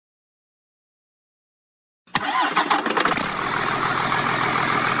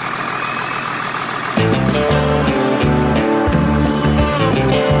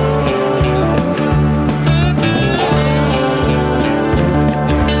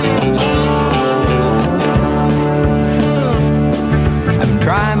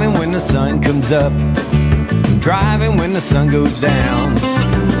is up, I'm driving when the sun goes down.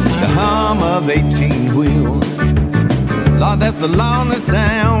 The hum of 18 wheels, Lord, that's the lonely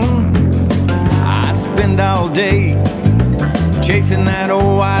sound. I spend all day chasing that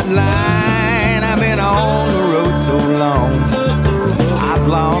old white line. I've been on the road so long, I've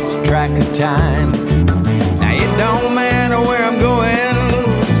lost track of time. Now it don't matter where I'm going,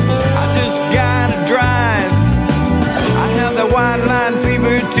 I just gotta drive. I have the white line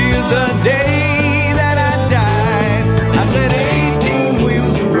fever till the day that I died. I said 18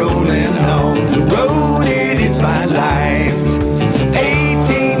 wheels rolling on the road, it is my life.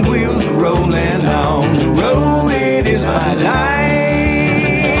 18 wheels rolling on the road, it is my life.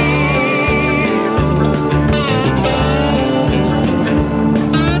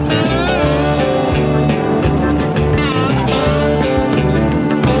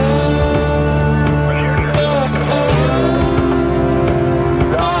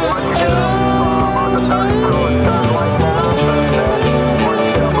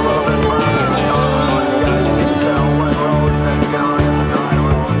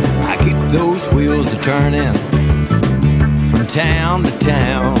 Turning from town to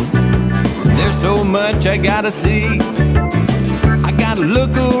town, there's so much I gotta see. I gotta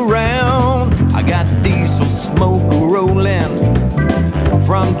look around. I got diesel smoke rolling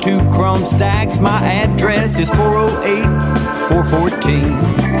from 2 chrome stacks. My address is 408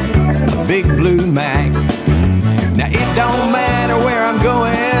 414, a big blue Mac. Now it don't matter where I'm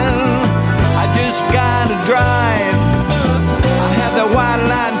going, I just gotta drive. I have the white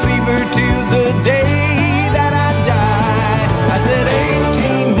line fever till the day that I die. I said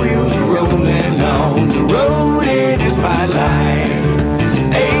 18 wheels rolling on the road, it is my life.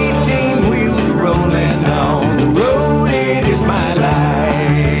 18 wheels rolling on the road, it is my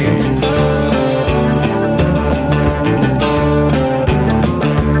life.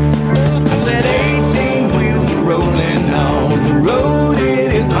 I said 18 wheels rolling on the road,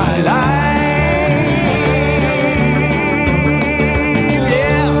 it is my life.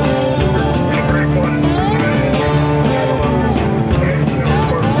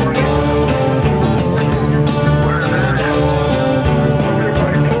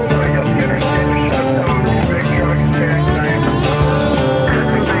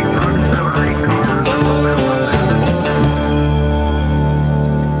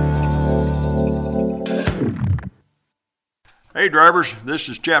 Hey drivers, this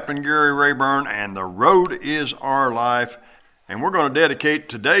is Chaplain Gary Rayburn, and the road is our life. And we're going to dedicate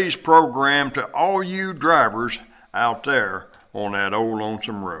today's program to all you drivers out there on that old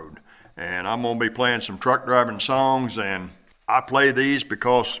lonesome road. And I'm going to be playing some truck driving songs, and I play these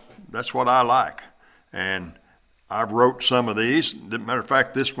because that's what I like. And I've wrote some of these. Matter of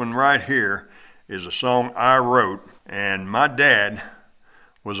fact, this one right here is a song I wrote, and my dad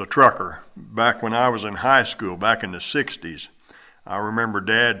was a trucker back when I was in high school, back in the 60s. I remember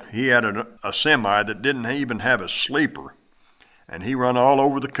Dad, he had a semi that didn't even have a sleeper, and he run all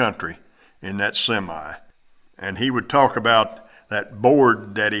over the country in that semi. And he would talk about that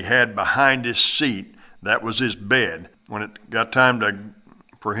board that he had behind his seat. That was his bed. When it got time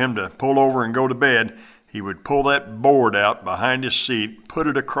for him to pull over and go to bed, he would pull that board out behind his seat, put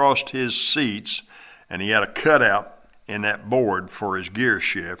it across his seats, and he had a cutout in that board for his gear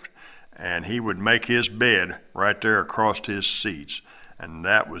shift, and he would make his bed right there across his seats, and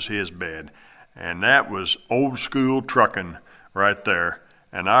that was his bed. And that was old school trucking right there.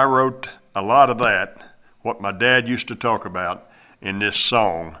 And I wrote a lot of that, what my dad used to talk about, in this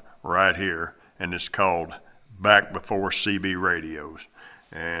song right here, and it's called Back Before CB Radios.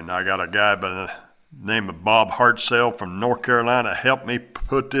 And I got a guy by the name of Bob Hartzell from North Carolina helped me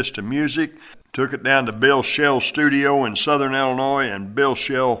put this to music. Took it down to Bill Shell's studio in Southern Illinois, and Bill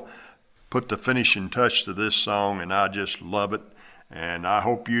Shell put the finishing touch to this song, and I just love it, and I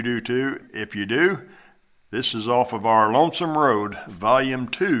hope you do too. If you do, this is off of our Lonesome Road Volume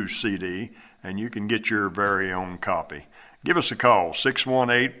 2 CD, and you can get your very own copy. Give us a call,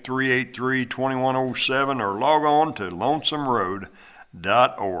 618-383-2107, or log on to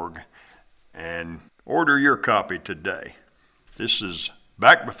lonesomeroad.org and order your copy today. This is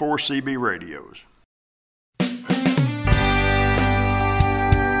Back Before CB Radios.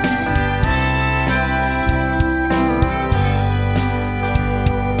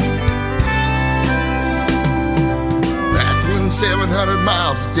 Back when 700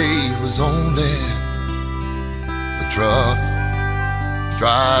 miles a day was only a truck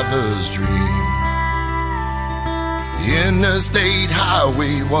driver's dream, the interstate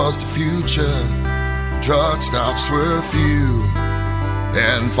highway was the future. Truck stops were few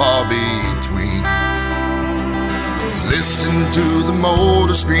and far between. You listen listen to the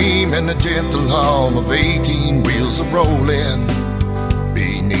motor scream and the gentle hum of 18 wheels a rolling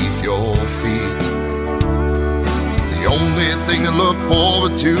beneath your feet. The only thing to look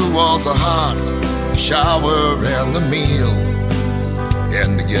forward to was a hot shower and a meal,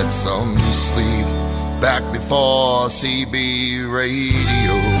 and to get some sleep back before CB radios.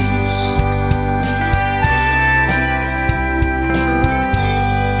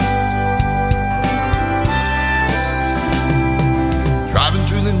 Driving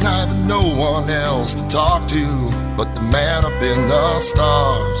through the night with no one else to talk to but the man up in the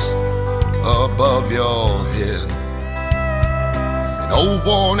stars above your head. An old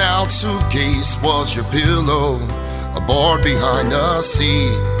worn out suitcase was your pillow, a board behind the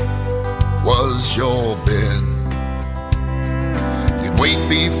seat was your bed. You'd wait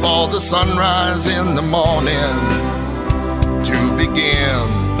before the sunrise in the morning to begin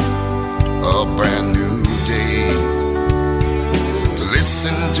a brand new day, to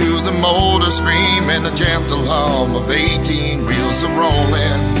listen to the motor scream and the gentle hum of 18 wheels a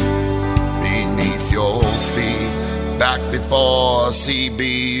rolling beneath your feet, back before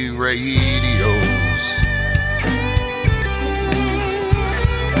CB radios.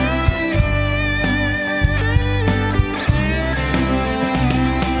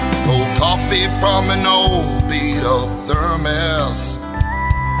 Cold coffee from an old beat-up thermos,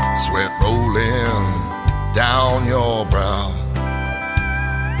 sweat rolling down your brow.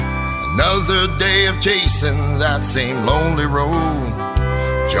 Another day of chasing that same lonely road,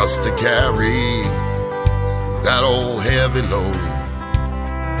 just to carry that old heavy load.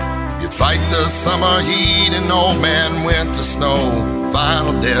 You'd fight the summer heat and old man winter snow.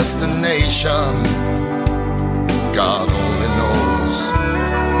 Final destination, God only knows.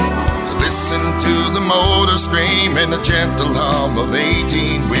 To listen to the motor scream and the gentle hum of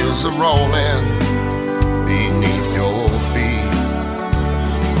 18 wheels a rolling beneath your feet.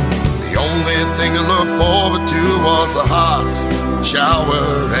 The only thing to look forward to was a hot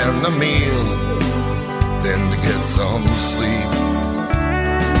shower and a meal, then to get some sleep.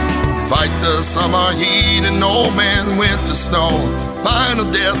 You fight the summer heat and old man winter snow. Final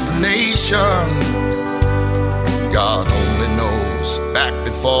destination, God only knows. Back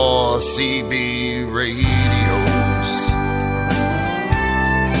before CB radios.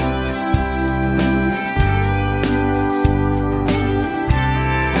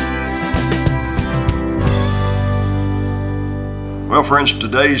 Well, friends,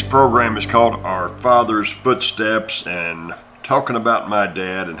 today's program is called Our Father's Footsteps, and talking about my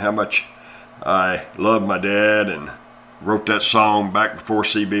dad and how much I love my dad, and wrote that song back before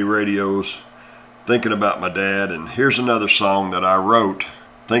CB radios, thinking about my dad. And here's another song that I wrote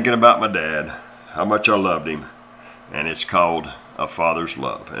thinking about my dad, how much I loved him, and it's called A Father's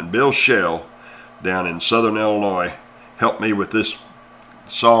Love. And Bill Shell down in Southern Illinois helped me with this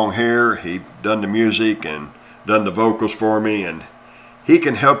song here. He done the music and done the vocals for me, and he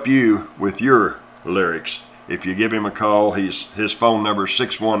can help you with your lyrics if you give him a call. His phone number is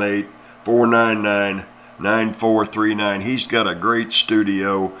 618-499-9439. He's got a great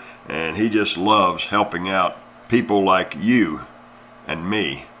studio, and he just loves helping out people like you and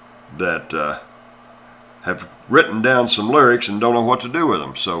me that have written down some lyrics and don't know what to do with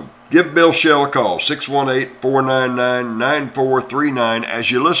them. So give Bill Shell a call, 618-499-9439, as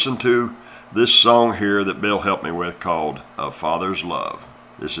you listen to this song here that Bill helped me with called A Father's Love.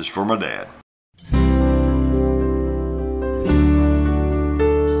 This is for my dad.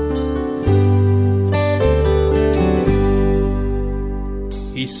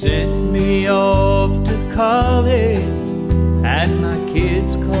 He sent me off to college, and my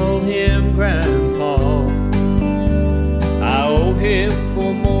kids call him Grandpa. I owe him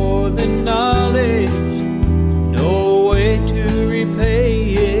for more than knowledge, no way to repay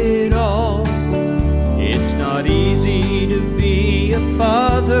it all. It's not easy to be a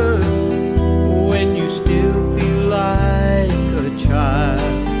father when you still feel like a child.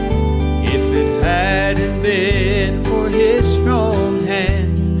 If it hadn't been for his strong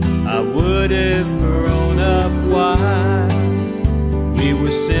hand, I would have grown up wild. We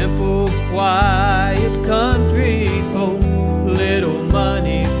were simple, quiet country folk, little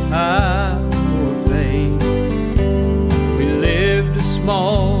money, power, fame. We lived a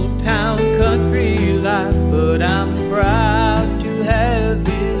small town country life, but I'm proud to have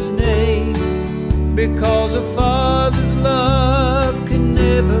his name, because a father's love can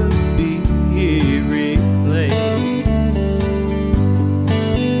never be replaced.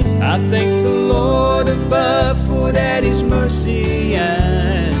 I thank the Lord above for Daddy's mercy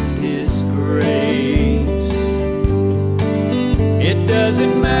and his grace. It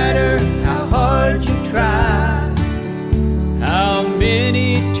doesn't matter how hard you try,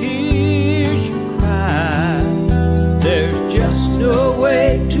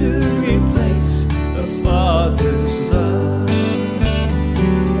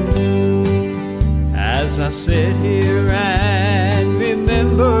 sit here and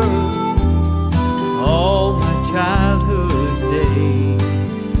remember all my childhood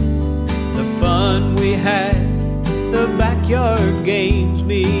days, the fun we had, the backyard games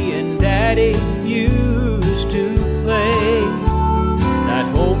me and Daddy used to play,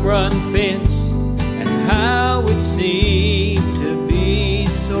 that home run fence and how it seemed to be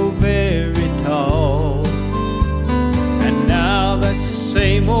so very tall. And now that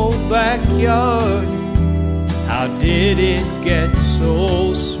same old backyard, how did it get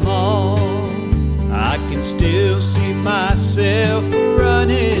so small? I can still see myself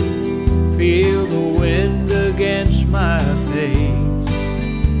running, feel the wind against my face,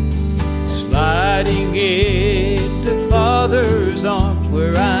 sliding into Father's arms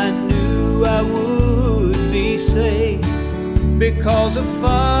where I knew I would be safe, because a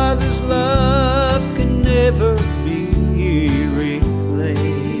father's love can never be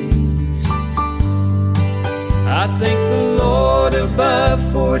replaced. I thank the Lord above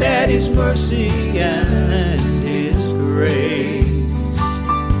for Daddy's mercy and His grace.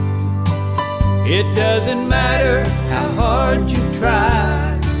 It doesn't matter how hard you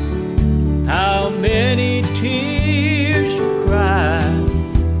try, how many tears you cry,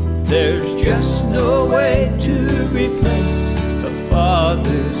 there's just no way to replace a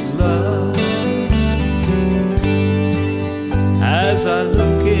father's love. As I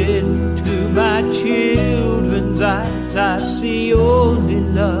look into my children's eyes, I see only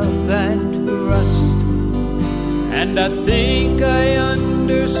love and trust, and I think I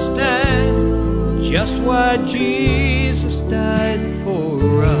understand just why Jesus died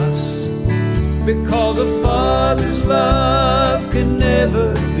for us, because a father's love can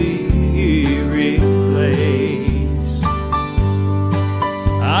never be replaced.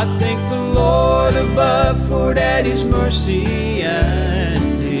 I thank the Lord above for Daddy's mercy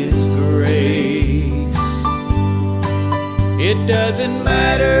and His grace. It doesn't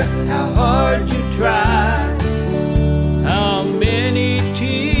matter how hard you try, how many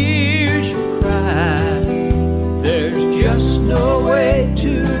tears you cry, there's just no way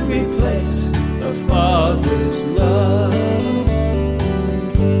to replace a father's love.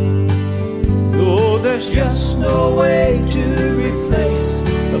 No, there's just no way to replace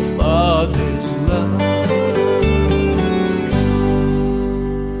a father's love.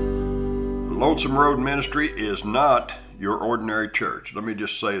 Lonesome Road Ministry is not your ordinary church. Let me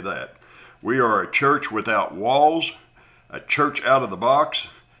just say that. We are a church without walls, a church out of the box,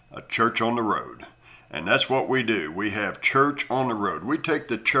 a church on the road. And that's what we do. We have church on the road. We take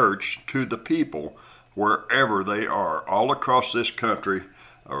the church to the people wherever they are, all across this country,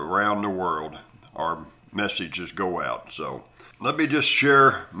 around the world. Our messages go out. So let me just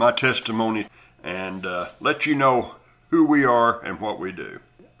share my testimony and let you know who we are and what we do.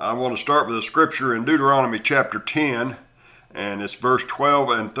 I want to start with a scripture in Deuteronomy chapter 10, and it's verse 12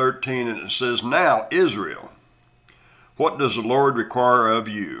 and 13, and it says, "Now, Israel, what does the Lord require of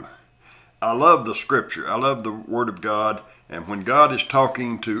you?" I love the scripture. I love the Word of God, and when God is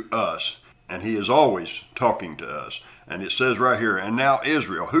talking to us, and He is always talking to us, and it says right here, "And now,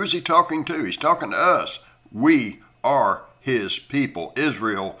 Israel," who's He talking to? He's talking to us. We are His people.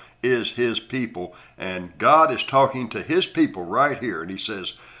 Israel is His people, and God is talking to His people right here, and He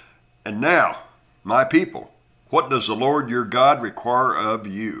says, "And now, my people, what does the Lord your God require of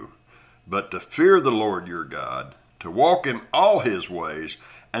you? But to fear the Lord your God, to walk in all His ways,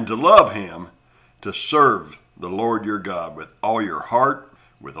 and to love Him, to serve the Lord your God with all your heart,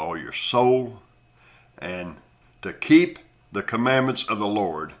 with all your soul, and to keep the commandments of the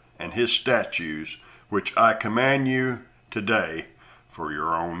Lord and His statutes, which I command you today for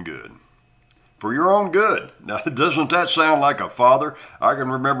your own good." For your own good. Now, doesn't that sound like a father? I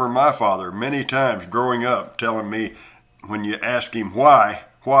can remember my father many times growing up telling me, when you ask him why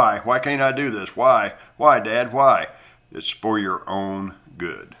can't I do this? Why, Dad, why? It's for your own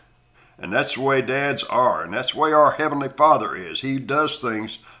good. And that's the way dads are, and that's the way our Heavenly Father is. He does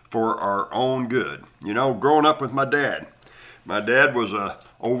things for our own good. You know, growing up with my dad was a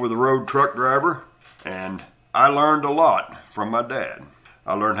over-the-road truck driver, and I learned a lot from my dad.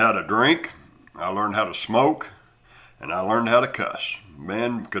 I learned how to drink, I learned how to smoke, and I learned how to cuss.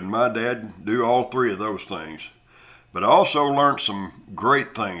 Man, could my dad do all three of those things. But I also learned some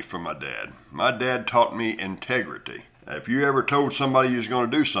great things from my dad. My dad taught me integrity. If you ever told somebody you was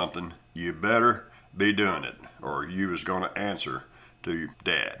going to do something, you better be doing it, or you was going to answer to your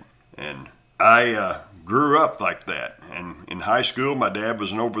dad. And I grew up like that. And in high school, my dad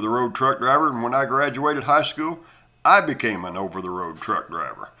was an over-the-road truck driver, and when I graduated high school, I became an over-the-road truck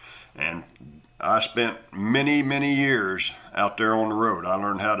driver. And I spent many, many years out there on the road. I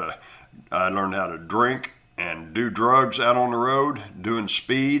learned how to drink and do drugs out on the road, doing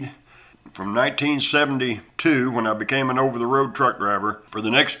speed. From 1972, when I became an over-the-road truck driver, for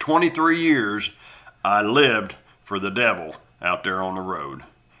the next 23 years, I lived for the devil out there on the road.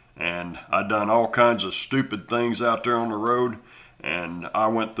 And I done all kinds of stupid things out there on the road, and I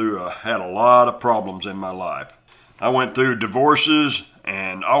had a lot of problems in my life. I went through divorces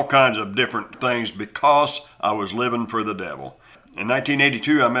and all kinds of different things because I was living for the devil. In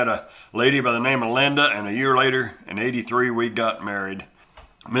 1982, I met a lady by the name of Linda, and a year later, in 83, we got married.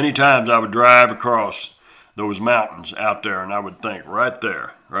 Many times I would drive across those mountains out there, and I would think, right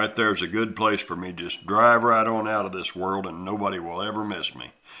there is a good place for me. Just drive right on out of this world, and nobody will ever miss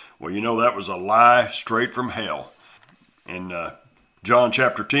me. Well, that was a lie straight from hell. In John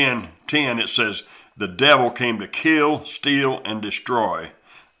chapter 10, it says, the devil came to kill, steal, and destroy,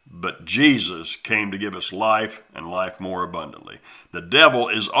 but Jesus came to give us life and life more abundantly. The devil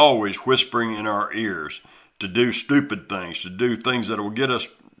is always whispering in our ears to do stupid things, to do things that will get us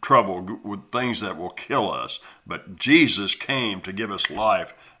trouble, with things that will kill us. But Jesus came to give us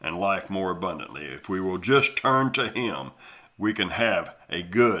life and life more abundantly. If we will just turn to him, we can have a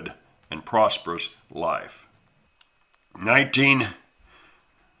good and prosperous life.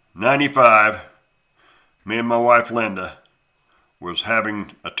 1995, me and my wife Linda was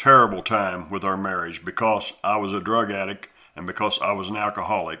having a terrible time with our marriage because I was a drug addict and because I was an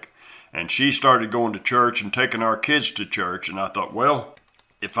alcoholic. And she started going to church and taking our kids to church. And I thought, well,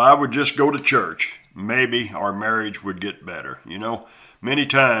 if I would just go to church, maybe our marriage would get better. Many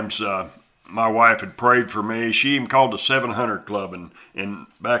times my wife had prayed for me. She even called the 700 Club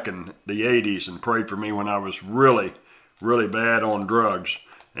back in the 80s and prayed for me when I was really, really bad on drugs.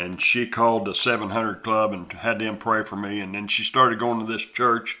 And she called the 700 Club and had them pray for me. And then she started going to this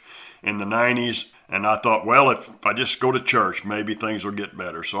church in the 90s. And I thought, well, if I just go to church, maybe things will get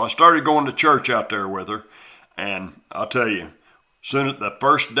better. So I started going to church out there with her. And I'll tell you, the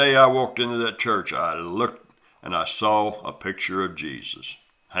first day I walked into that church, I looked and I saw a picture of Jesus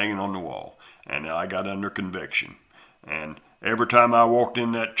hanging on the wall. And I got under conviction. And every time I walked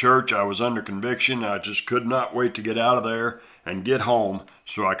in that church, I was under conviction. I just could not wait to get out of there and get home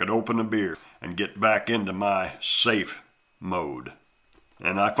so I could open a beer and get back into my safe mode.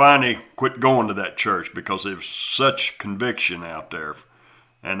 And I finally quit going to that church because there was such conviction out there.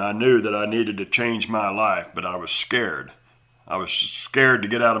 And I knew that I needed to change my life, but I was scared. I was scared to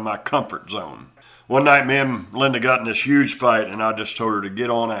get out of my comfort zone. One night, me and Linda got in this huge fight, and I just told her to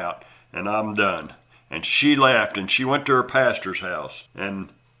get on out, and I'm done. And she laughed, and she went to her pastor's house. And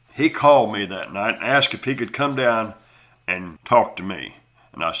he called me that night and asked if he could come down and talk to me.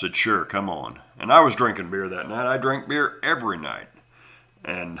 And I said, sure, come on. And I was drinking beer that night. I drink beer every night.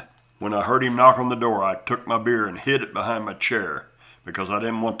 And when I heard him knock on the door, I took my beer and hid it behind my chair because I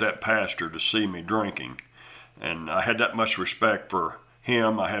didn't want that pastor to see me drinking. And I had that much respect for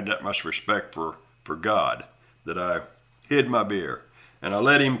him. I had that much respect for God that I hid my beer. And I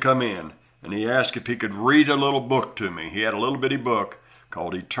let him come in, and he asked if he could read a little book to me. He had a little bitty book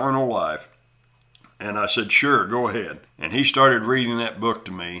called Eternal Life. And I said, sure, go ahead. And he started reading that book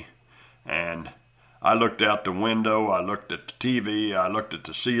to me, and I looked out the window, I looked at the TV, I looked at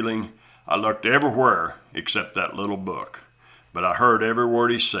the ceiling, I looked everywhere except that little book. But I heard every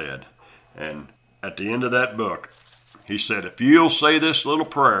word he said. And at the end of that book, he said, if you'll say this little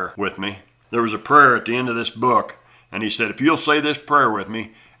prayer with me, there was a prayer at the end of this book, and he said, if you'll say this prayer with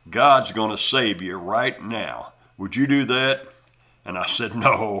me, God's going to save you right now. Would you do that? And I said,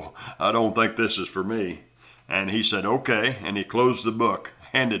 no, I don't think this is for me. And he said, okay, and he closed the book,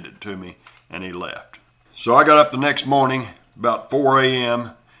 handed it to me, and he left. So I got up the next morning about 4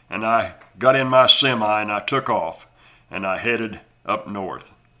 a.m. and I got in my semi and I took off and I headed up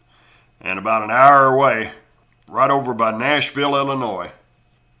north. And about an hour away, right over by Nashville, Illinois,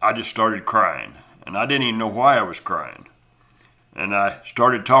 I just started crying. And I didn't even know why I was crying. And I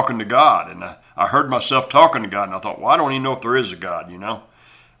started talking to God, and I heard myself talking to God, and I thought, well, I don't even know if there is a God,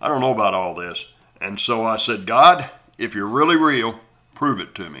 I don't know about all this. And so I said, God, if you're really real, prove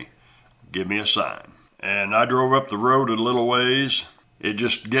it to me. Give me a sign. And I drove up the road a little ways. It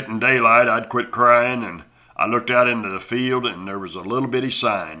just getting daylight, I'd quit crying, and I looked out into the field, and there was a little bitty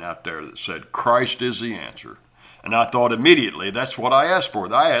sign out there that said, Christ is the answer. And I thought immediately, that's what I asked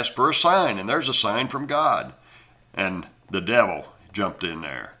for. I asked for a sign, and there's a sign from God. And the devil jumped in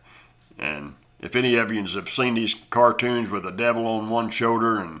there. And if any of you have seen these cartoons with a devil on one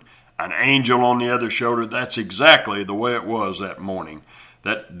shoulder and an angel on the other shoulder, that's exactly the way it was that morning.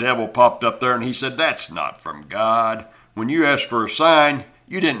 That devil popped up there and he said, that's not from God. When you asked for a sign,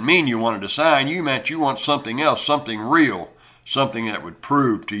 you didn't mean you wanted a sign. You meant you want something else, something real, something that would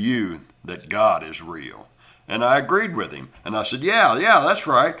prove to you that God is real. And I agreed with him. And I said, yeah, that's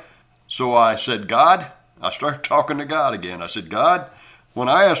right. So I said, God, I started talking to God again. I said, God, when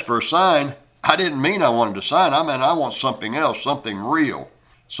I asked for a sign, I didn't mean I wanted a sign. I meant I want something else, something real,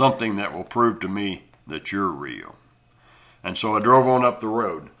 something that will prove to me that you're real. And so I drove on up the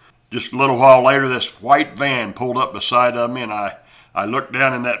road. Just a little while later, this white van pulled up beside of me, and I looked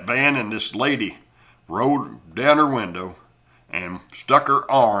down in that van, and this lady rolled down her window and stuck her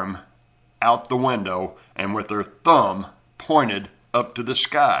arm out the window and with her thumb pointed up to the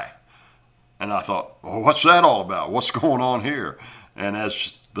sky. And I thought, well, what's that all about? What's going on here? And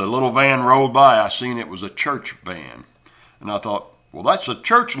as the little van rolled by, I seen it was a church van. And I thought, well, that's a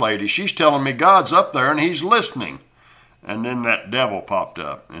church lady. She's telling me God's up there and he's listening. And then that devil popped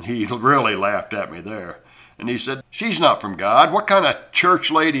up, and he really laughed at me there. And he said, she's not from God. What kind of church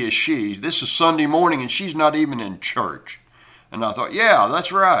lady is she? This is Sunday morning, and she's not even in church. And I thought, yeah,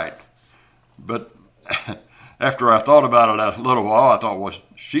 that's right. But after I thought about it a little while, I thought, well,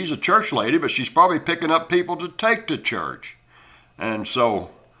 she's a church lady, but she's probably picking up people to take to church. And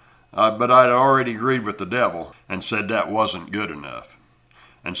so, but I'd already agreed with the devil and said that wasn't good enough.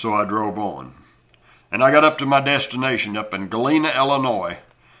 And so I drove on. And I got up to my destination up in Galena, Illinois,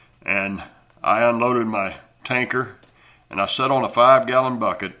 and I unloaded my tanker, and I sat on a 5-gallon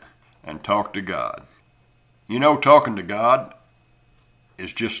bucket and talked to God. You know, talking to God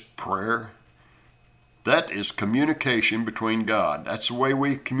is just prayer. That is communication between God. That's the way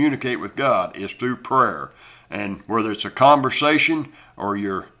we communicate with God, is through prayer. And whether it's a conversation or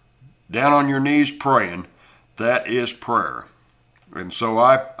you're down on your knees praying, that is prayer. And so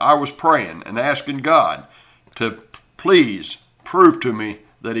I was praying and asking God to please prove to me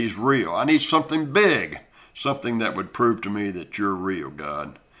that he's real. I need something big, something that would prove to me that you're real,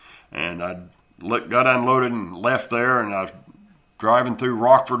 God. And I got unloaded and left there, and I was driving through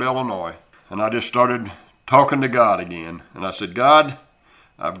Rockford, Illinois, and I just started talking to God again. And I said, God,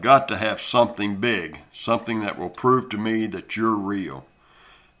 I've got to have something big, something that will prove to me that you're real.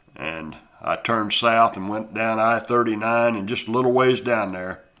 And I turned south and went down I-39, and just a little ways down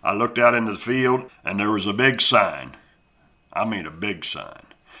there, I looked out into the field, and there was a big sign. I mean a big sign.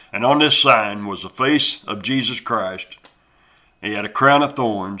 And on this sign was the face of Jesus Christ. He had a crown of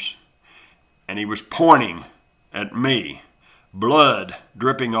thorns, and he was pointing at me, blood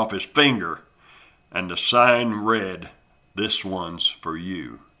dripping off his finger, and the sign read, "This one's for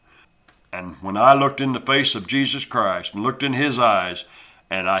you." And when I looked in the face of Jesus Christ and looked in his eyes,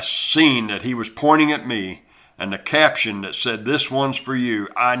 and I seen that he was pointing at me, and the caption that said, "This one's for you,"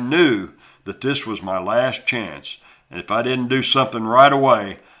 I knew that this was my last chance. And if I didn't do something right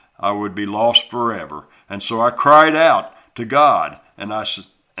away, I would be lost forever. And so I cried out to God, and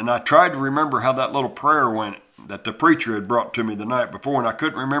I tried to remember how that little prayer went that the preacher had brought to me the night before, and I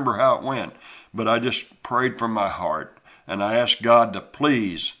couldn't remember how it went. But I just prayed from my heart, and I asked God to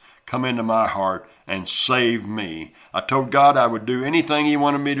please come into my heart and save me. I told God I would do anything he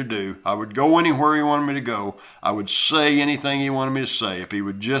wanted me to do. I would go anywhere he wanted me to go. I would say anything he wanted me to say if he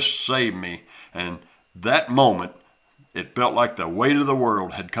would just save me. And that moment, it felt like the weight of the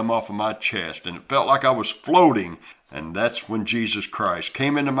world had come off of my chest, and it felt like I was floating. And that's when Jesus Christ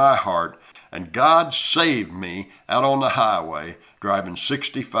came into my heart, and God saved me out on the highway, driving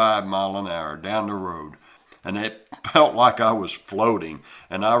 65 miles an hour down the road. And it felt like I was floating.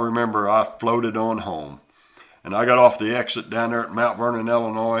 And I remember I floated on home. And I got off the exit down there at Mount Vernon,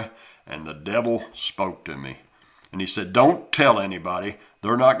 Illinois, and the devil spoke to me. And he said, "Don't tell anybody.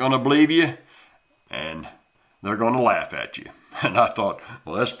 They're not going to believe you, and they're going to laugh at you." And I thought,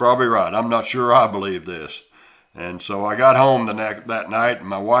 well, that's probably right. I'm not sure I believe this. And so I got home that night, and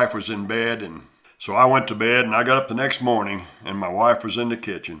my wife was in bed. And so I went to bed, and I got up the next morning, and my wife was in the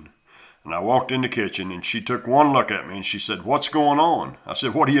kitchen. And I walked in the kitchen, and she took one look at me, and she said, "What's going on?" I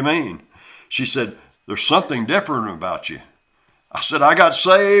said, "What do you mean?" She said, "There's something different about you." I said, I got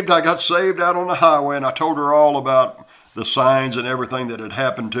saved out on the highway, and I told her all about the signs and everything that had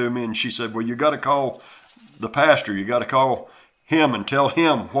happened to me. And she said, "Well, you got to call the pastor. You got to call him and tell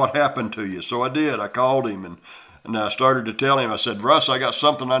him what happened to you." So I did. I called him, and I started to tell him. I said, "Russ, I got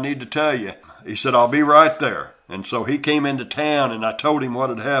something I need to tell you." He said, "I'll be right there." And so he came into town, and I told him what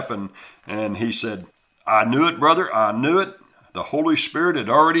had happened. And he said, "I knew it, brother. I knew it. The Holy Spirit had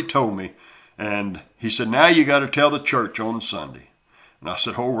already told me." And he said, "Now you got to tell the church on Sunday." And I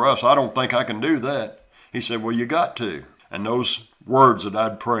said, "Oh, Russ, I don't think I can do that." He said, "Well, you got to." And those words that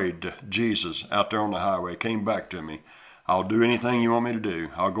I'd prayed to Jesus out there on the highway came back to me. "I'll do anything you want me to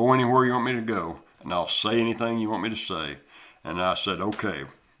do. I'll go anywhere you want me to go. And I'll say anything you want me to say." And I said, "Okay,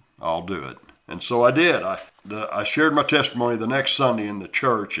 I'll do it." And so I did. I shared my testimony the next Sunday in the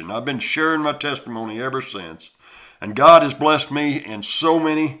church, and I've been sharing my testimony ever since. And God has blessed me in so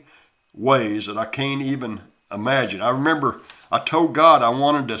many ways that I can't even imagine. I remember I told God I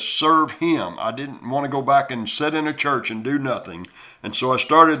wanted to serve Him. I didn't want to go back and sit in a church and do nothing. And so I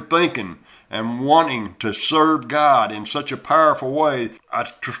started thinking and wanting to serve God in such a powerful way. I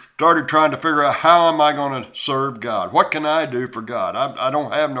started trying to figure out, how am I going to serve God? What can I do for God? I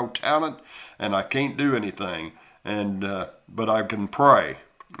don't have no talent, and I can't do anything, but I can pray.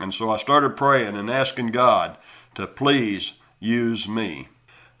 And so I started praying and asking God to please use me.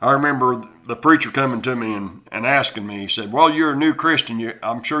 I remember the preacher coming to me and asking me, he said, well, you're a new Christian.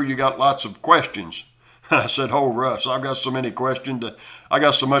 I'm sure you got lots of questions. I said, oh, Russ, I've got so many questions. I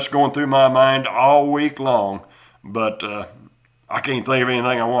got so much going through my mind all week long, but I can't think of anything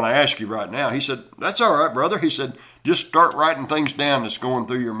I want to ask you right now. He said, that's all right, brother. He said, just start writing things down that's going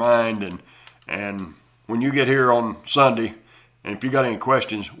through your mind, and when you get here on Sunday, and if you got any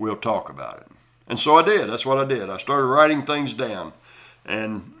questions, we'll talk about it. And so I did. That's what I did. I started writing things down,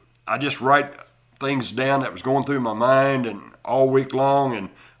 and I just write things down that was going through my mind and all week long, and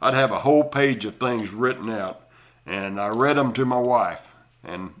I'd have a whole page of things written out, and I read them to my wife,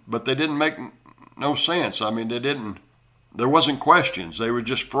 but they didn't make no sense. I mean, there wasn't questions. They were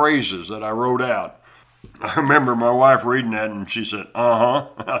just phrases that I wrote out. I remember my wife reading that, and she said, uh-huh.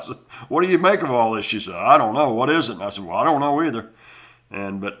 I said, what do you make of all this? She said, I don't know. What is it? And I said, well, I don't know either.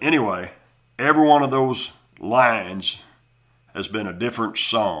 But anyway, every one of those lines has been a different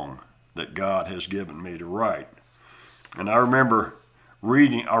song that God has given me to write. And I remember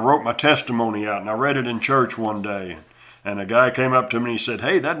I wrote my testimony out, and I read it in church one day. And a guy came up to me and he said,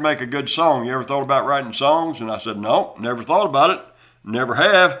 hey, that'd make a good song. You ever thought about writing songs? And I said, no, never thought about it. Never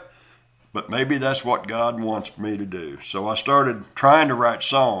have. But maybe that's what God wants me to do. So I started trying to write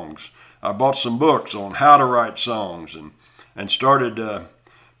songs. I bought some books on how to write songs and started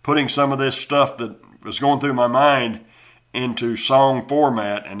putting some of this stuff that was going through my mind into song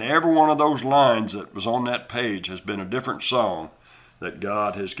format. And every one of those lines that was on that page has been a different song that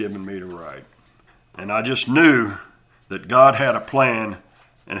God has given me to write. And I just knew that God had a plan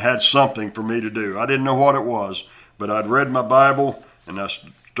and had something for me to do. I didn't know what it was, but I'd read my Bible and I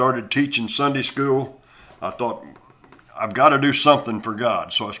started teaching Sunday school. I thought, I've got to do something for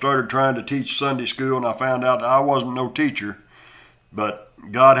God. So I started trying to teach Sunday school, and I found out I wasn't no teacher, but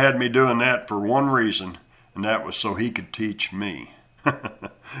God had me doing that for one reason, and that was so He could teach me.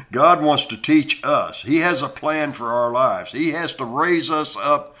 God wants to teach us. He has a plan for our lives. He has to raise us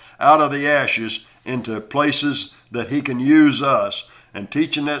up out of the ashes into places that He can use us. And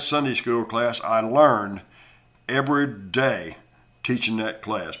teaching that Sunday school class, I learned every day teaching that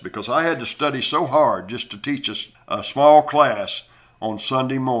class, because I had to study so hard just to teach a small class on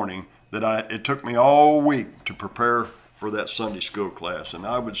Sunday morning that it took me all week to prepare for that Sunday school class. And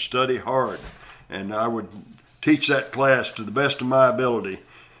I would study hard, and I would teach that class to the best of my ability.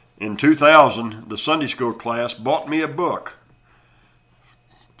 In 2000, the Sunday school class bought me a book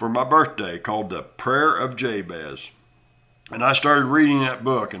for my birthday called The Prayer of Jabez. And I started reading that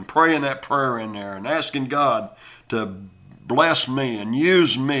book and praying that prayer in there and asking God to bless me and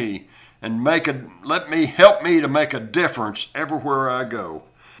use me and help me to make a difference everywhere I go.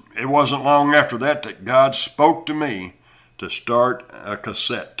 It wasn't long after that God spoke to me to start a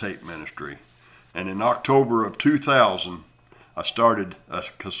cassette tape ministry. And in October of 2000, I started a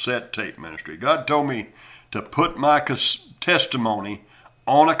cassette tape ministry. God told me to put my testimony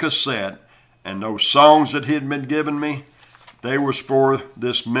on a cassette, and those songs that He had been giving me, they was for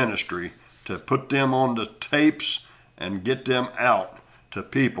this ministry, to put them on the tapes and get them out to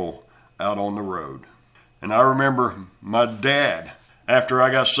people out on the road. And I remember my dad, after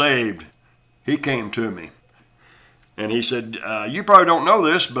I got saved, he came to me and he said, you probably don't know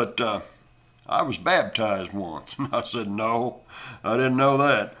this, but I was baptized once. And I said, no, I didn't know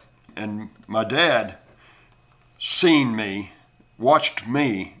that. And my dad seen me, watched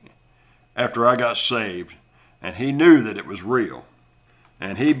me after I got saved, and he knew that it was real.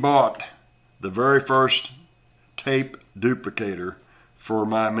 And he bought the very first tape duplicator for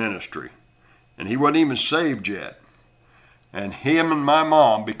my ministry. And he wasn't even saved yet. And him and my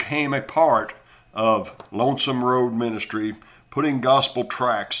mom became a part of Lonesome Road Ministry, putting gospel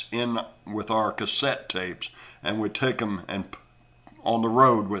tracks in with our cassette tapes, and we'd take them and on the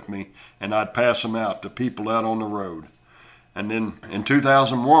road with me, and I'd pass them out to people out on the road. And then in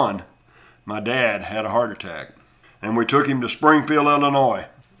 2001, my dad had a heart attack, and we took him to Springfield, Illinois,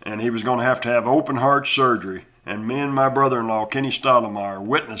 and he was going to have open heart surgery. And me and my brother-in-law, Kenny Stottlemyre,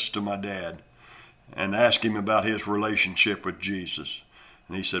 witnessed to my dad and asked him about his relationship with Jesus.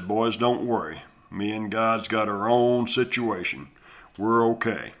 And he said, boys, don't worry. Me and God's got our own situation. We're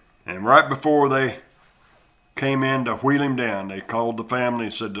okay. And right before they came in to wheel him down, they called the family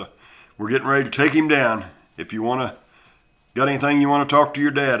and said, we're getting ready to take him down. If you got anything you want to talk to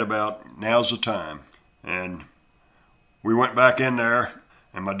your dad about, now's the time. And we went back in there,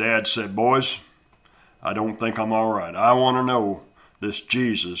 and my dad said, boys, I don't think I'm all right. I want to know this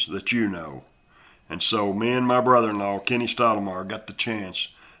Jesus that you know. And so me and my brother-in-law, Kenny Stottlemyre, got the chance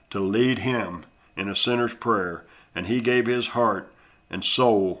to lead him in a sinner's prayer, and he gave his heart and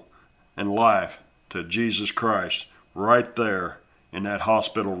soul and life to Jesus Christ right there in that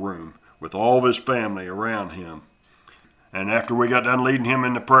hospital room with all of his family around him. And after we got done leading him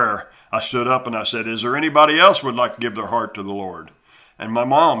in the prayer, I stood up and I said, is there anybody else would like to give their heart to the Lord? And my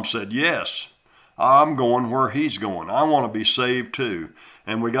mom said, yes, I'm going where he's going. I want to be saved too.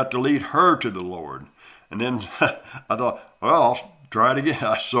 And we got to lead her to the Lord. And then I thought, well, I'll try it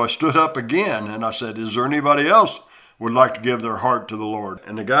again. So I stood up again and I said, is there anybody else would like to give their heart to the Lord?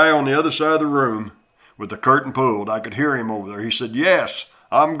 And the guy on the other side of the room with the curtain pulled, I could hear him over there. He said, yes,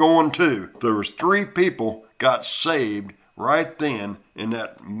 I'm going too. There was 3 people got saved right then in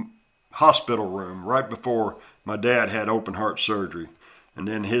that hospital room right before my dad had open heart surgery. And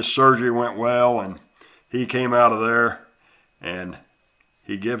then his surgery went well and he came out of there and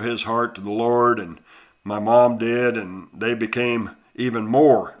he gave his heart to the Lord, and my mom did, and they became even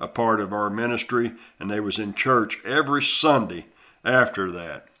more a part of our ministry, and they was in church every Sunday after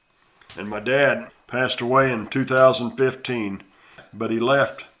that. And my dad passed away in 2015, but he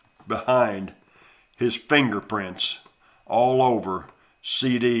left behind his fingerprints all over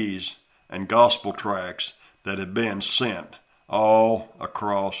CDs and gospel tracts that have been sent all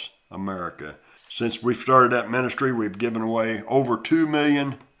across America. Since we've started that ministry, we've given away over 2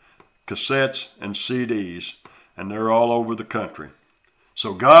 million cassettes and CDs, and they're all over the country.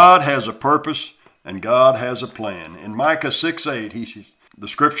 So God has a purpose and God has a plan. In Micah 6:8, the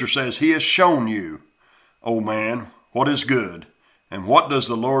scripture says, he has shown you, O man, what is good, and what does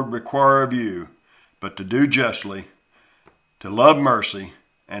the Lord require of you, but to do justly, to love mercy,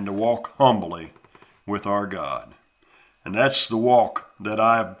 and to walk humbly with our God. And that's the walk that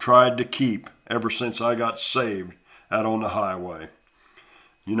I've tried to keep ever since I got saved out on the highway.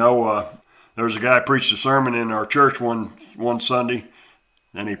 You know, there's a guy preached a sermon in our church one Sunday,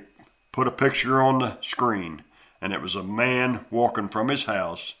 and he put a picture on the screen, and it was a man walking from his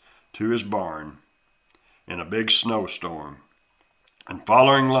house to his barn in a big snowstorm. And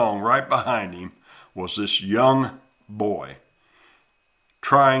following along right behind him was this young boy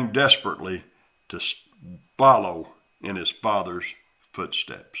trying desperately to follow in his father's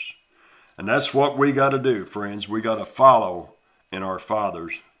footsteps. And that's what we got to do, friends. We got to follow in our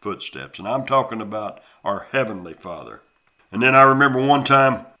Father's footsteps. And I'm talking about our Heavenly Father. And then I remember one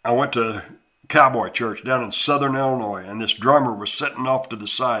time I went to cowboy church down in southern Illinois, and this drummer was sitting off to the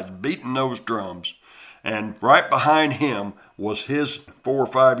side beating those drums. And right behind him was his 4 or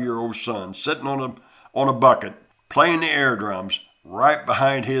 5-year-old son sitting on a bucket playing the air drums right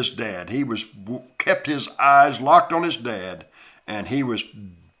behind his dad. He kept his eyes locked on his dad, and he was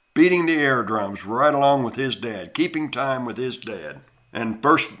beating the air drums right along with his dad, keeping time with his dad. And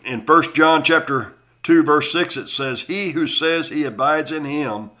in 1 John chapter 2, verse 6, it says, he who says he abides in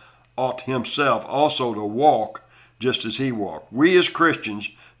him ought himself also to walk just as he walked. We as Christians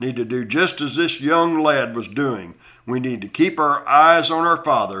need to do just as this young lad was doing. We need to keep our eyes on our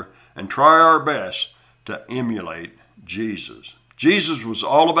Father and try our best to emulate Jesus. Jesus was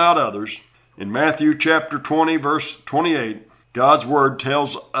all about others. In Matthew chapter 20, verse 28, God's word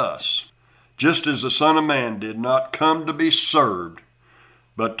tells us, just as the Son of Man did not come to be served,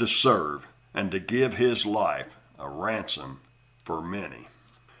 but to serve and to give his life a ransom for many.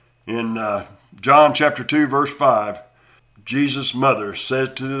 In John chapter 2, verse 5, Jesus' mother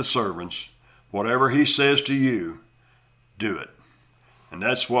said to the servants, whatever he says to you, do it. And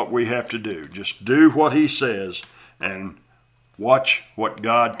that's what we have to do. Just do what he says and watch what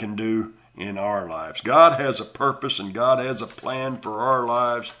God can do in our lives. God has a purpose and God has a plan for our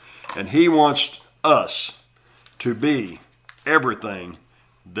lives, and he wants us to be everything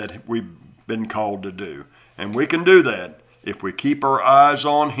that we've been called to do. And we can do that if we keep our eyes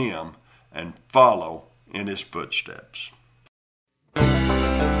on him and follow in his footsteps.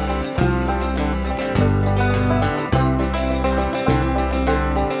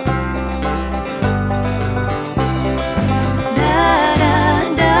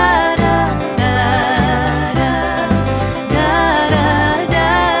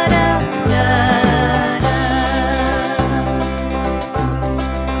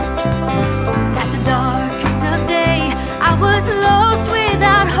 At the darkest of day, I was lost without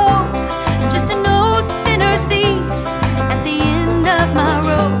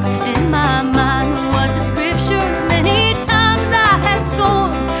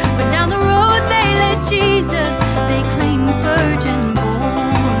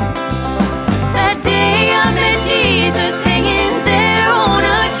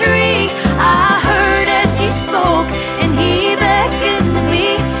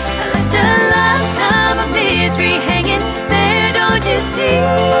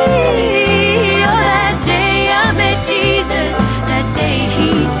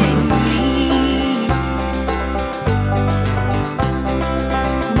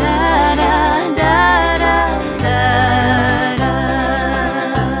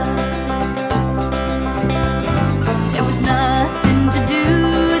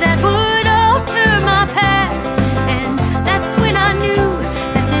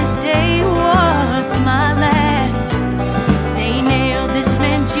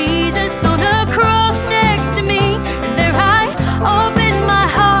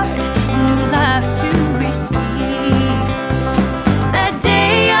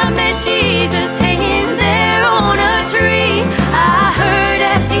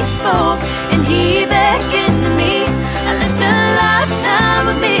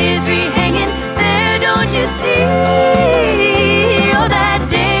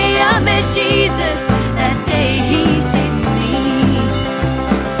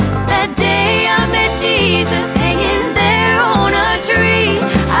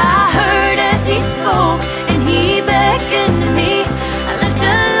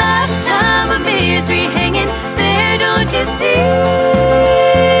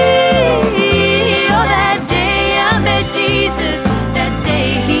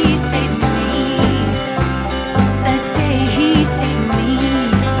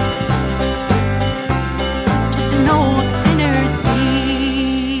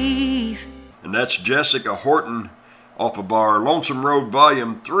That's Jessica Horton off of our Lonesome Road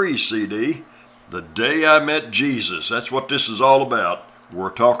Volume 3 CD, The Day I Met Jesus. That's what this is all about.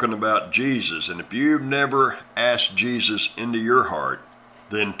 We're talking about Jesus, and if you've never asked Jesus into your heart,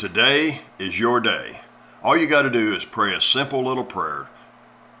 then today is your day. All you got to do is pray a simple little prayer.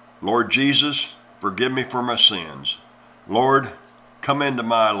 Lord Jesus, forgive me for my sins. Lord, come into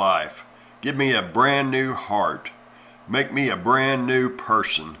my life. Give me a brand new heart. Make me a brand new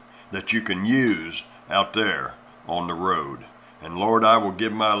person that you can use out there on the road. And Lord, I will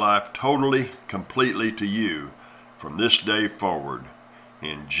give my life totally, completely to you from this day forward.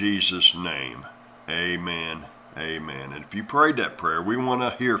 In Jesus' name, amen, amen. And if you prayed that prayer, we want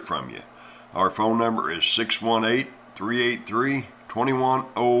to hear from you. Our phone number is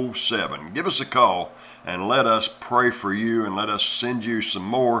 618-383-2107. Give us a call and let us pray for you, and let us send you some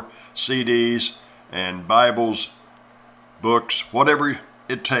more CDs and Bibles, books, whatever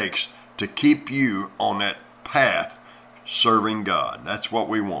it takes to keep you on that path serving God. That's what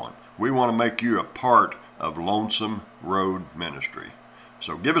we want. We want to make you a part of Lonesome Road Ministry.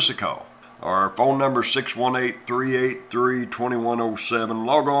 So give us a call. Our phone number is 618-383-2107.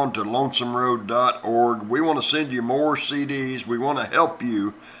 Log on to lonesomeroad.org. We want to send you more CDs. We want to help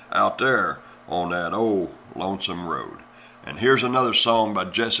you out there on that old Lonesome Road. And here's another song by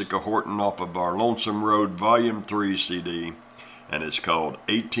Jessica Horton off of our Lonesome Road Volume 3 CD, and it's called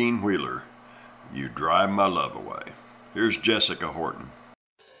 18-Wheeler, You Drive My Love Away. Here's Jessica Horton.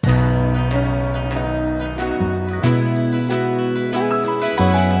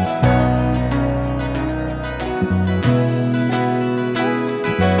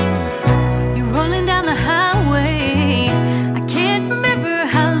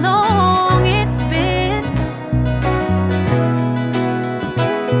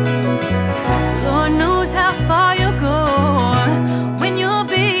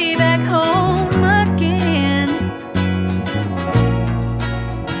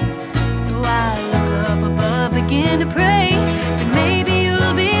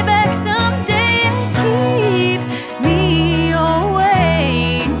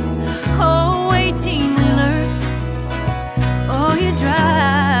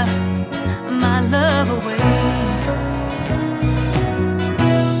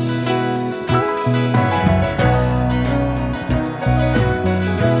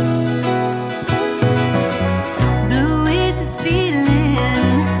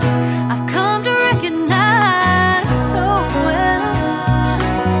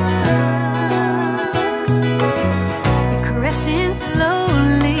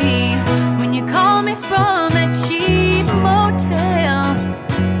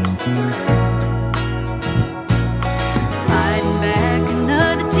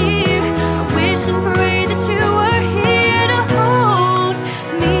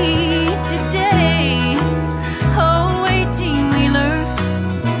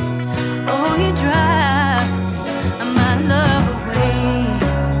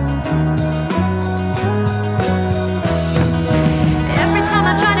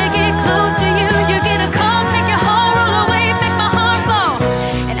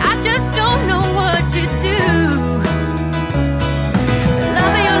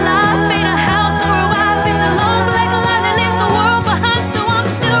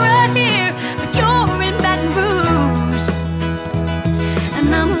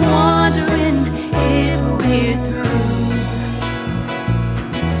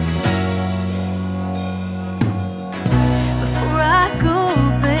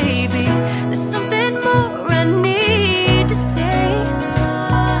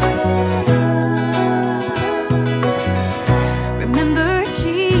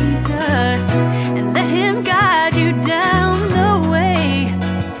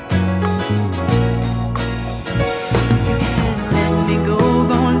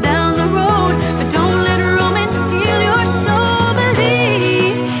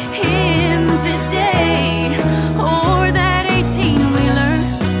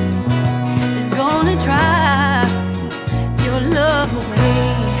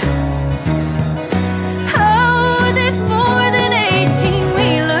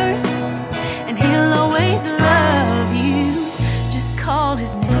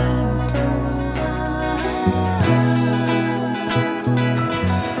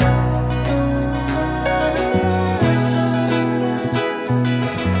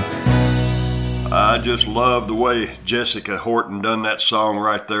 I just love the way Jessica Horton done that song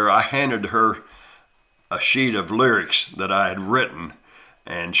right there. I handed her a sheet of lyrics that I had written,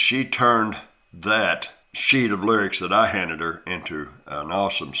 and she turned that sheet of lyrics that I handed her into an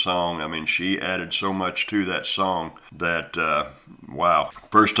awesome song. I mean, she added so much to that song that, wow.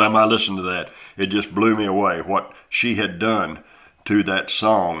 First time I listened to that, it just blew me away what she had done to that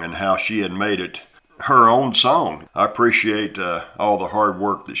song and how she had made it her own song. I appreciate all the hard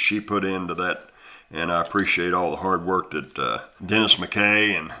work that she put into that, and I appreciate all the hard work that Dennis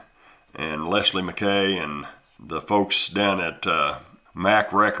McKay and Leslie McKay and the folks down at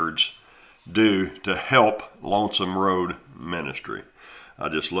Mac Records do to help Lonesome Road Ministry. I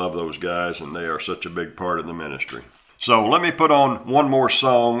just love those guys, and they are such a big part of the ministry. So let me put on one more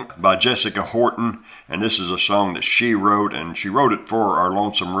song by Jessica Horton, and this is a song that she wrote, and she wrote it for our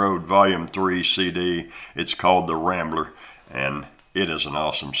Lonesome Road Volume 3 CD. It's called The Rambler, and it is an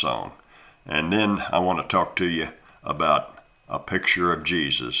awesome song. And then I want to talk to you about a picture of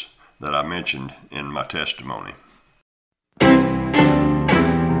Jesus that I mentioned in my testimony.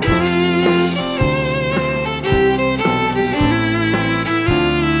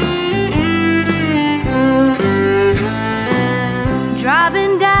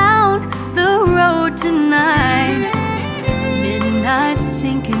 Driving down the road tonight, midnight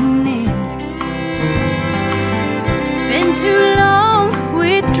sinking in. Spent too long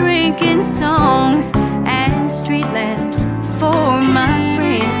with drinking songs and street lamps for my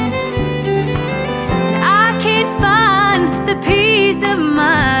friends. I can't find the peace of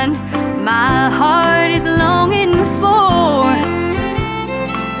mind my heart is longing for.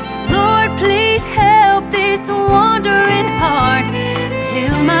 Lord, please help this wandering heart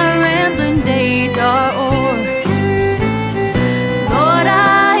till my rambling days are o'er. Lord,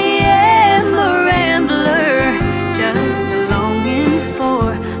 I am a rambler, just longing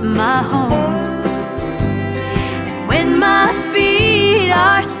for my home. And when my feet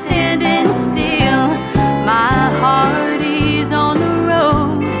are standing still, my heart is on the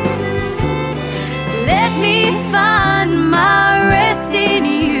road. Let me find my rest in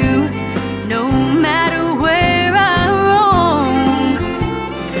you, no matter where I roam.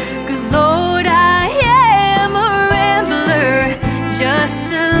 'Cause Lord, I am a rambler,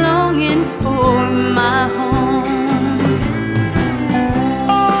 just a longing for my home.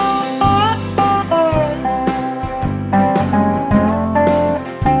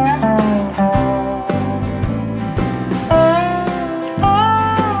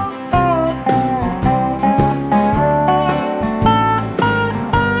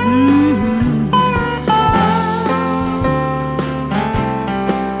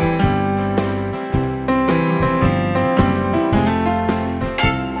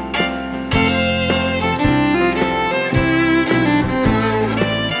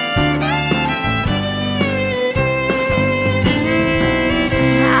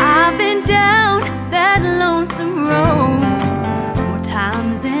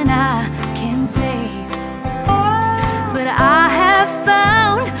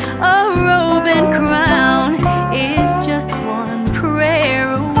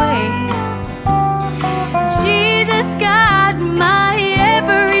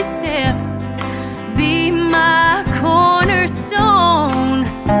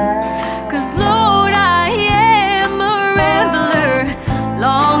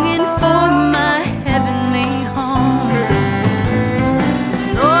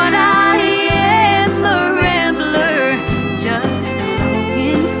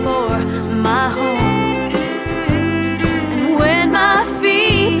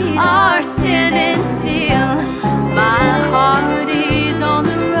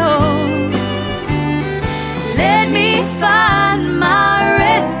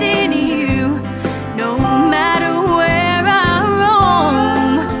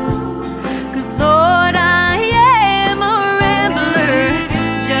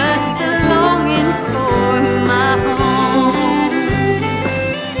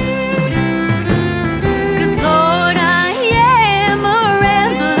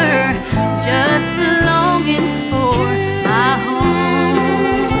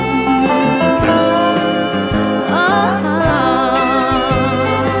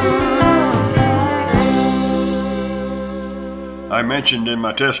 I mentioned in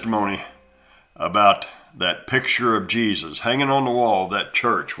my testimony about that picture of Jesus hanging on the wall of that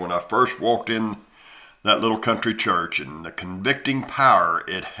church when I first walked in that little country church, and the convicting power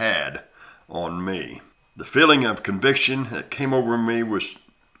it had on me. The feeling of conviction that came over me was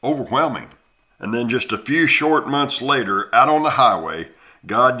overwhelming. And then just a few short months later, out on the highway,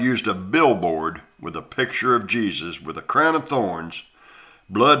 God used a billboard with a picture of Jesus with a crown of thorns,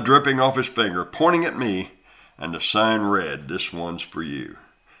 blood dripping off his finger, pointing at me, and the sign read, "This one's for you."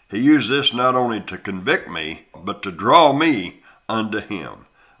 He used this not only to convict me, but to draw me unto him.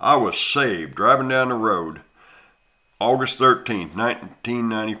 I was saved driving down the road August 13th,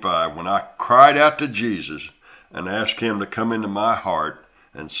 1995, when I cried out to Jesus and asked him to come into my heart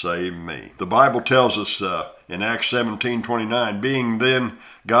and save me. The Bible tells us in Acts 17:29, being then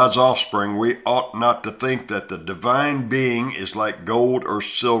God's offspring, we ought not to think that the divine being is like gold or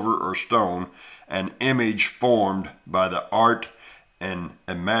silver or stone, an image formed by the art and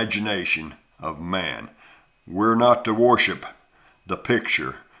imagination of man. We're not to worship the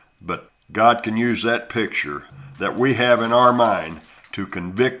picture, but God can use that picture that we have in our mind to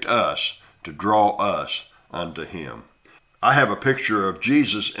convict us, to draw us unto him. I have a picture of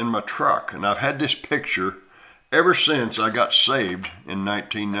Jesus in my truck, and I've had this picture ever since I got saved in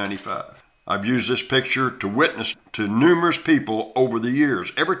 1995. I've used this picture to witness to numerous people over the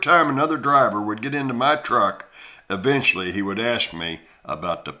years. Every time another driver would get into my truck, eventually he would ask me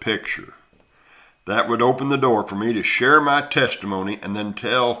about the picture. That would open the door for me to share my testimony and then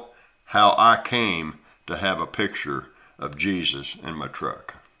tell how I came to have a picture of Jesus in my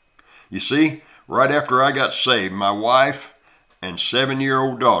truck. You see, right after I got saved, my wife and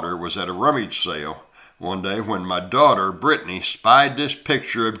 7-year-old daughter was at a rummage sale one day when my daughter, Brittany, spied this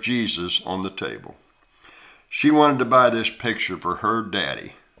picture of Jesus on the table. She wanted to buy this picture for her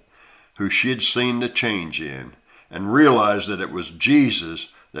daddy, who she'd seen the change in, and realized that it was Jesus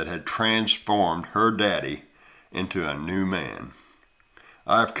that had transformed her daddy into a new man.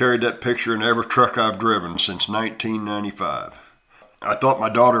 I've carried that picture in every truck I've driven since 1995. I thought my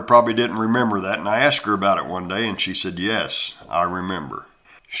daughter probably didn't remember that, and I asked her about it one day, and she said, yes, I remember.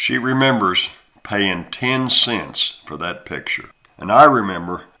 She remembers paying 10 cents for that picture. And I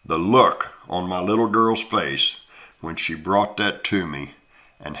remember the look on my little girl's face when she brought that to me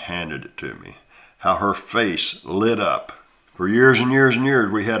and handed it to me. How her face lit up. For years and years and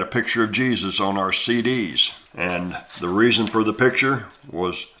years, we had a picture of Jesus on our CDs. And the reason for the picture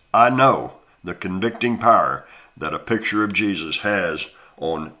was I know the convicting power that a picture of Jesus has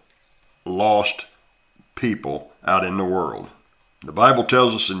on lost people out in the world. The Bible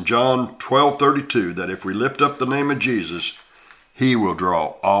tells us in John 12:32 that if we lift up the name of Jesus, he will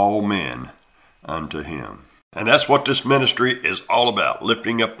draw all men unto him. And that's what this ministry is all about,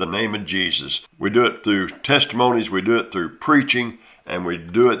 lifting up the name of Jesus. We do it through testimonies, we do it through preaching, and we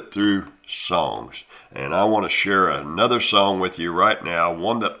do it through songs. And I want to share another song with you right now,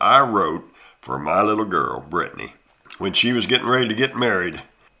 one that I wrote for my little girl, Brittany. When she was getting ready to get married,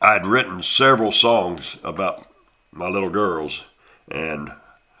 I'd written several songs about my little girls, and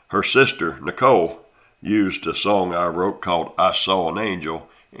her sister, Nicole, used a song I wrote called I Saw an Angel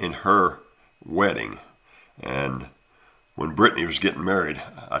in her wedding. And when Brittany was getting married,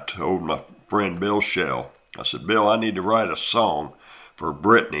 I told my friend Bill Shell, I said, Bill, I need to write a song for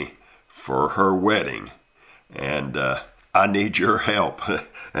Brittany for her wedding, and I need your help.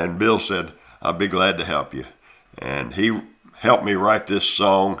 And Bill said, I'll be glad to help you. And he helped me write this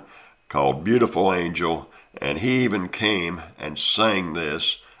song called Beautiful Angel, and he even came and sang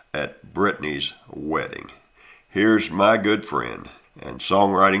this at Brittany's wedding. Here's my good friend and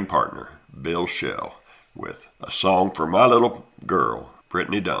songwriting partner, Bill Shell, with a song for my little girl,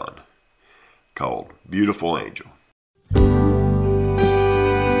 Brittany Dunn, called Beautiful Angel.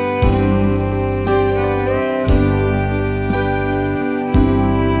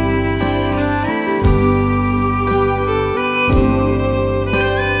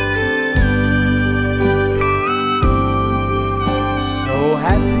 So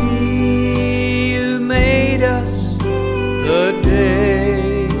happy you made us the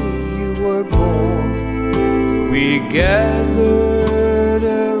day you were born. We gathered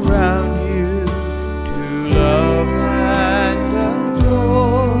around you to love and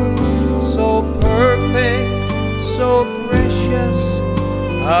adore. So perfect, so precious,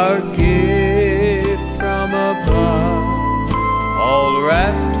 our gift from above, all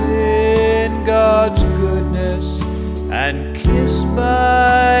wrapped in God's goodness and kissed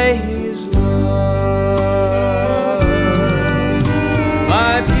by his love.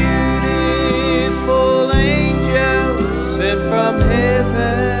 My beautiful angel sent from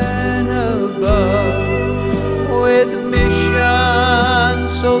heaven above, with mission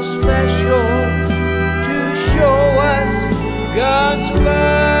so special to show us God's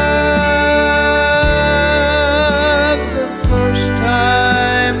love. The first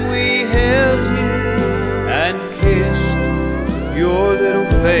time we held you and kissed your little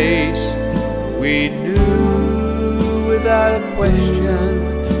face, we knew without a question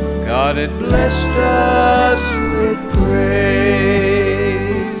God had blessed us with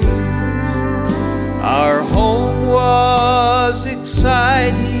grace. Our home was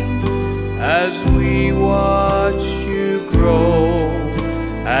exciting as we watched you grow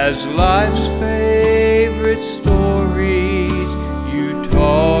as life's favorite stories you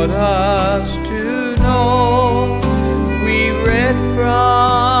taught us to know. We read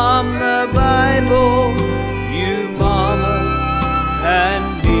from the Bible, you, Mama, and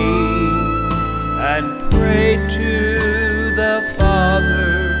me, and prayed to the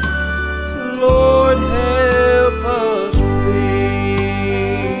Father, Lord, help us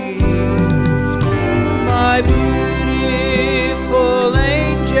please. My beautiful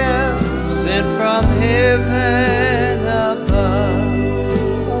angel sent from heaven above,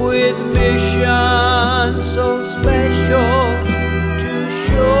 with mission so special to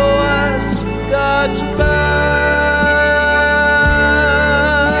show us God's love.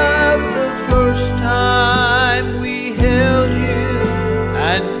 The first time we held you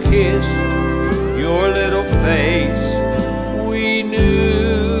and kissed your little face, we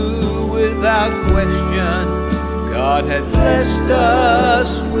knew without question God had blessed us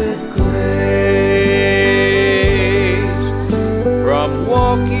with grace. From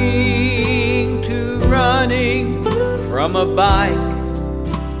walking to running, from a bike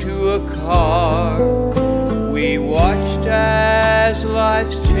to a car, we watched as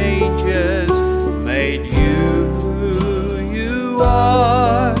life's changes made you who you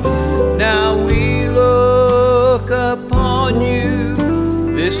are. Now we look upon you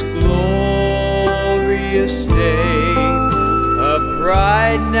this glorious day, a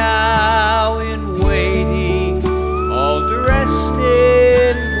bride now in waiting, all dressed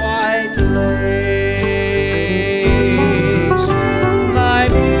in white lace. My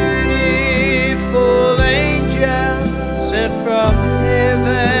beautiful angel sent from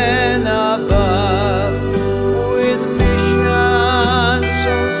heaven above, with mission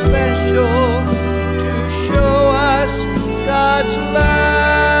so special to show us God's love.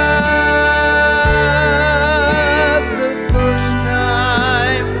 The first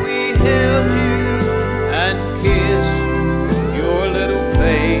time we held you and kissed your little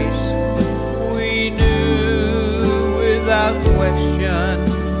face, we knew without question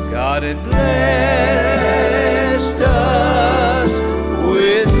God had blessed us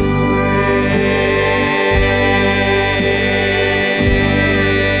with grace.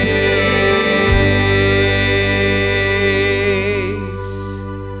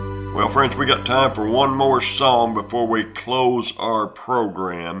 Well, friends, we got time for one more song before we close our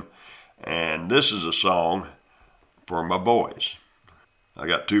program. And this is a song for my boys. I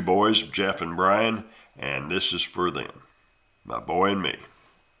got two boys, Jeff and Brian, and this is for them, my boy and me.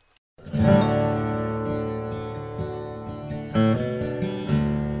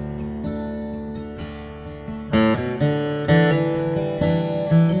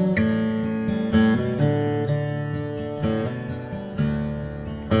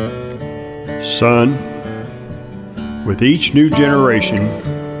 Son, with each new generation,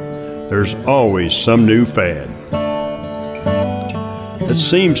 there's always some new fad that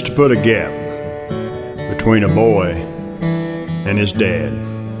seems to put a gap between a boy and his dad.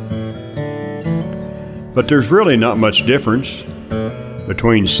 But there's really not much difference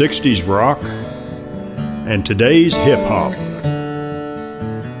between 60s rock and today's hip-hop.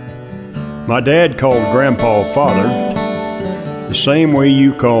 My dad called Grandpa father the same way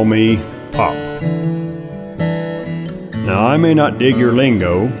you call me Pop. Now, I may not dig your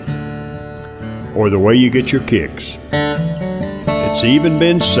lingo or the way you get your kicks. It's even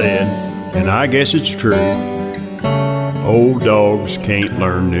been said, and I guess it's true, old dogs can't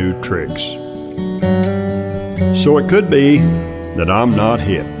learn new tricks. So it could be that I'm not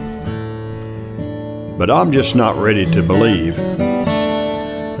hip, but I'm just not ready to believe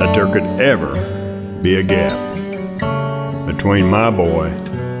that there could ever be a gap between my boy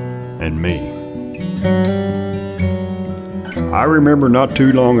and me. I remember not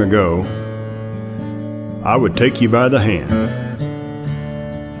too long ago, I would take you by the hand,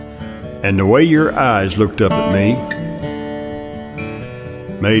 and the way your eyes looked up at me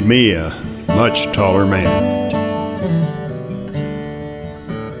made me a much taller man.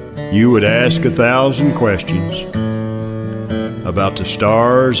 You would ask 1,000 questions about the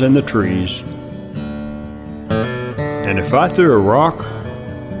stars and the trees, and if I threw a rock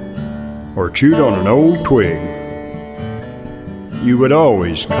or chewed on an old twig, you would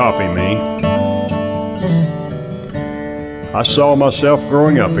always copy me. I saw myself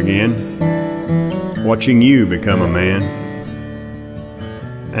growing up again, watching you become a man.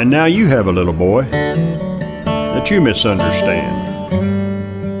 And now you have a little boy that you misunderstand.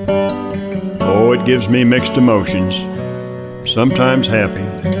 Oh, it gives me mixed emotions, sometimes happy,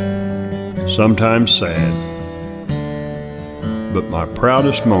 sometimes sad. But my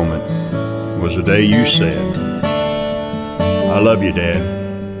proudest moment was the day you said, "I love you, Dad.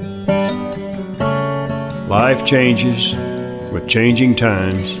 Life changes with changing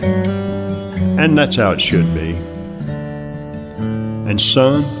times, and that's how it should be. And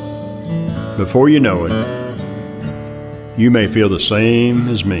son, before you know it, you may feel the same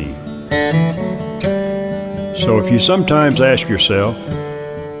as me. So if you sometimes ask yourself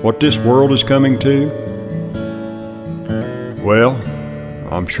what this world is coming to, well,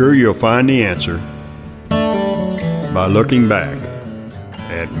 I'm sure you'll find the answer by looking back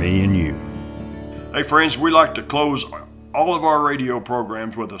at me and you. Hey friends, we like to close all of our radio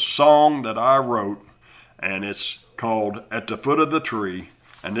programs with a song that I wrote, and it's called At the Foot of the Tree.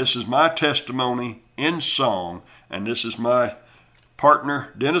 And this is my testimony in song, and this is my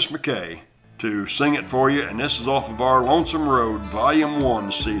partner, Dennis McKay, to sing it for you. And this is off of our Lonesome Road Volume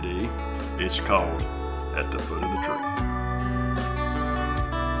 1 CD. It's called At the Foot of the Tree.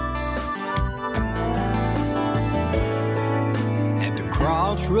 At the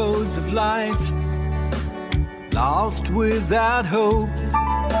crossroads of life, lost without hope,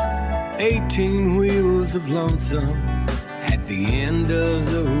 18 wheels of lonesome at the end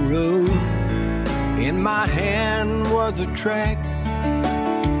of the road. In my hand was a tract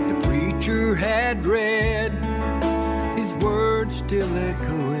the preacher had read, his words still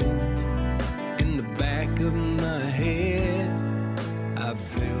echoing in the back of my head. I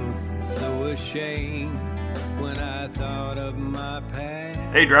felt so ashamed when I thought of my past.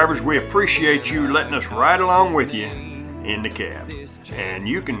 Hey drivers, we appreciate you letting us ride along with you in the cab. And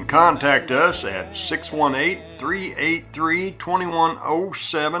you can contact us at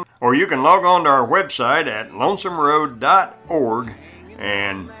 618-383-2107, or you can log on to our website at lonesomeroad.org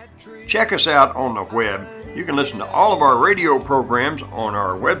and check us out on the web. You can listen to all of our radio programs on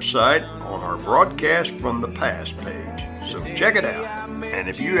our website on our broadcast from the past page. So check it out. And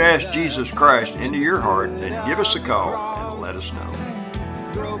if you ask Jesus Christ into your heart, then give us a call and let us know.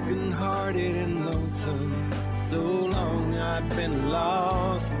 Broken hearted and lonesome, so long I've been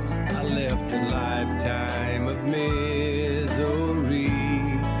lost. I left a lifetime of misery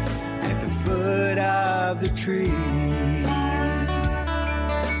at the foot of the tree.